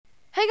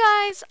Hey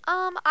guys,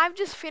 I've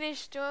just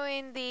finished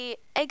doing the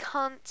egg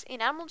hunt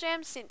in Animal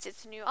Jam since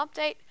it's a new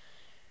update,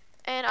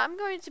 and I'm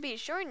going to be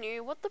showing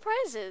you what the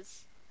prize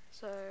is.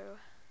 So,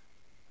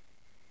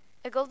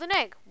 a golden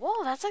egg.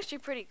 Whoa, that's actually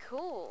pretty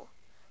cool.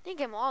 I didn't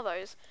get more of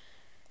those.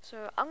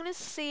 So, I'm gonna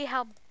see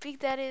how big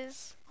that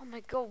is. Oh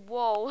my god,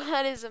 whoa,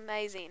 that is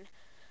amazing.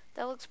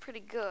 That looks pretty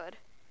good.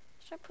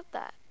 Should I put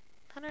that?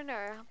 I don't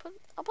know.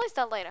 I'll place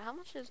that later. How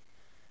much is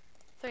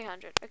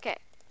 300? Okay.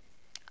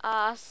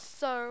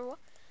 So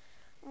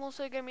I'm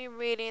also going to be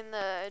reading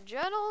the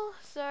journal.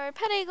 So,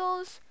 pet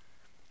eagles.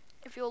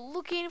 If you're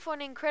looking for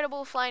an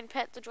incredible flying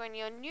pet to join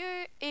your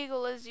new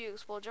eagle as you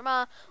explore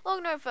Jamar,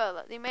 look no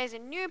further. The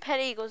amazing new pet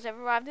eagles have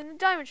arrived in the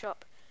diamond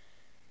shop.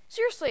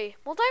 Seriously,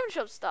 more diamond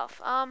shop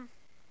stuff.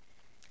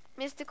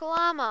 Mystical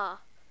armor.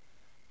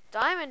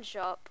 Diamond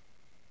shop.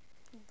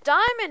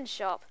 Diamond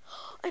shop.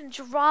 And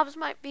giraffes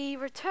might be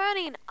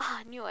returning.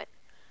 I knew it.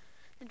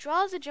 The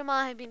giraffes of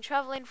Jamar have been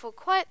traveling for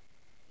quite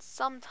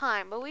some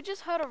time, but we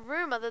just heard a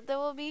rumor that they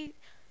will be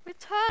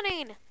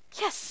returning.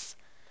 Yes!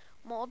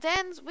 More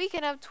dens. We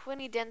can have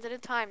 20 dens at a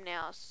time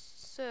now.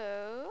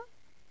 So,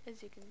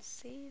 as you can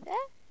see there,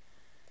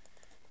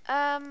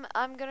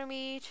 I'm gonna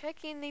be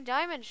checking the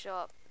diamond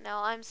shop.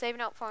 Now, I'm saving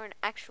up for an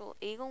actual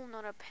eagle,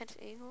 not a pet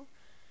eagle.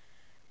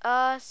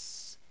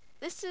 This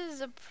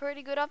is a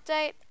pretty good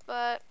update,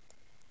 but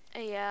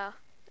yeah,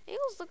 the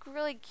eagles look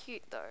really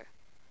cute though.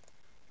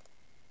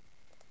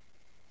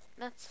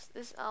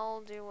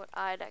 I'll do what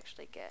I'd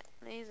actually get.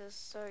 These are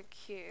so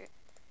cute.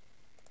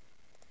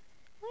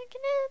 Look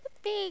at the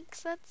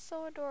beaks, that's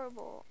so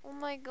adorable. Oh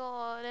my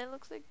god, it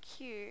looks so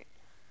cute.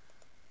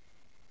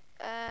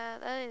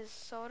 That is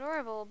so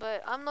adorable,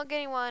 but I'm not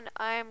getting one,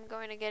 I'm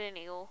going to get an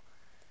eagle.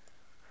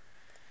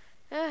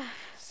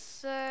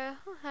 So,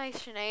 oh, hi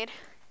Sinead.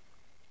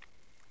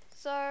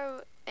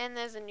 So, and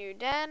there's a new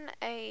den,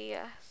 a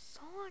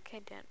solar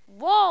arcade den.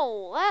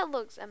 Whoa, that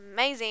looks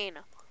amazing.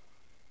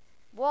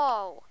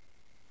 Whoa.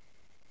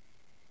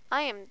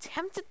 I am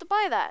tempted to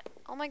buy that.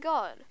 Oh my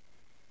god.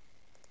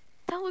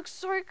 That looks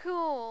so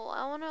cool.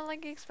 I want to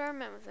like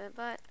experiment with it,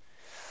 but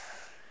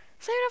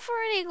save it up for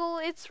an eagle.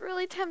 It's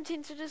really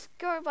tempting to just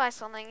go buy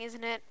something,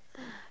 isn't it?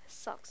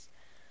 Sucks.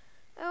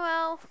 Oh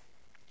well.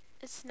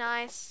 It's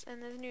nice.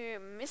 And there's new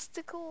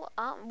mystical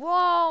art.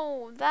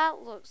 Whoa!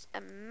 That looks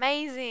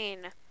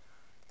amazing.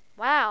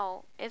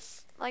 Wow.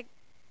 It's like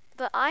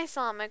the ice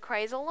armor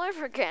craze all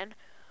over again.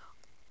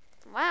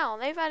 Wow,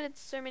 they've added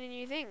so many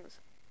new things.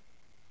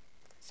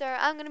 So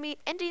I'm going to be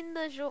ending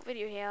the short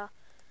video here.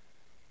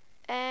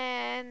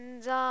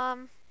 And,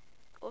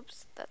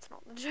 oops, that's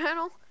not the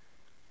journal.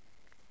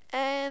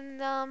 And,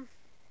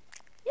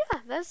 yeah,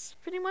 that's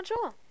pretty much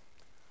all.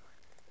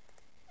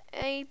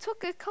 It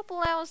took a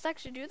couple hours to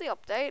actually do the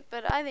update,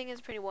 but I think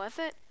it's pretty worth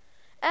it.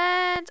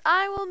 And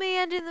I will be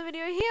ending the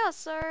video here,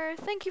 so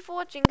thank you for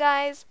watching,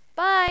 guys.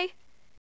 Bye!